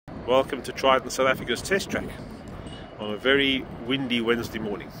welcome to Trident South Africa's test track on a very windy Wednesday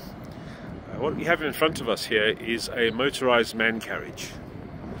morning. What we have in front of us here is a motorized man carriage.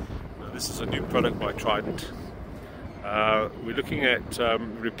 Now, this is a new product by Trident. We're looking at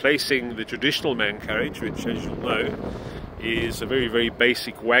replacing the traditional man carriage, which, as you'll know, is a very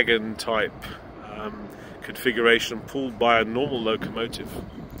basic wagon type configuration pulled by a normal locomotive.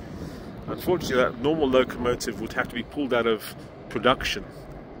 Unfortunately, that normal locomotive would have to be pulled out of production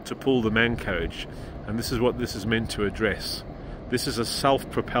to pull the man carriage, and this is what this is meant to address. This is a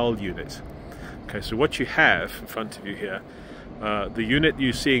self-propelled unit. Okay, so what you have in front of you here, the unit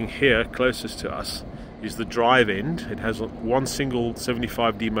you're seeing here closest to us is the drive end. It has one single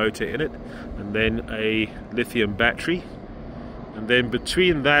 75D motor in it, and then a lithium battery, and then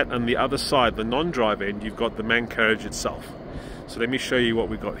between that and the other side, the non-drive end, you've got the man carriage itself. So let me show you what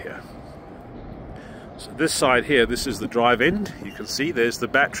we've got here. So this side here, this is the drive end. You can see there's the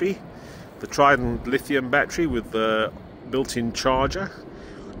battery, the Trident lithium battery with the built-in charger.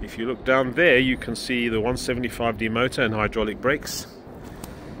 If you look down there, you can see the 175D motor and hydraulic brakes.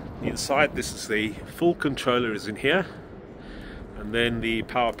 Inside, this is the full controller is in here, and then the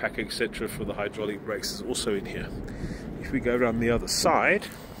power pack, etc. for the hydraulic brakes is also in here. If we go around the other side,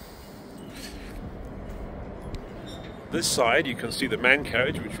 this side you can see the man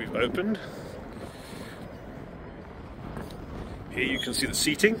carriage, which we've opened. Here you can see the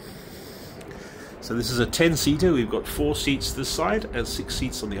seating. So this is a 10-seater. We've got 4 seats this side and 6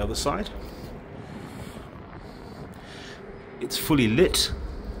 seats on the other side. It's fully lit,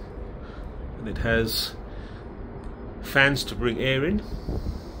 and it has fans to bring air in.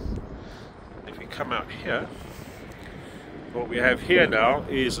 If we come out here, what we have here now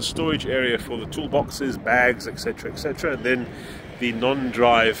is a storage area for the toolboxes, bags, etc., etc., and then the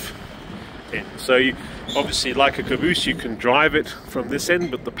non-drive end. So you, obviously, like a caboose, you can drive it from this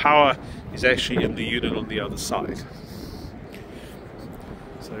end, but the power is actually in the unit on the other side.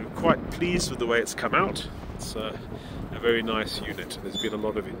 So quite pleased with the way it's come out. It's a very nice unit. There's been a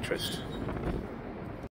lot of interest.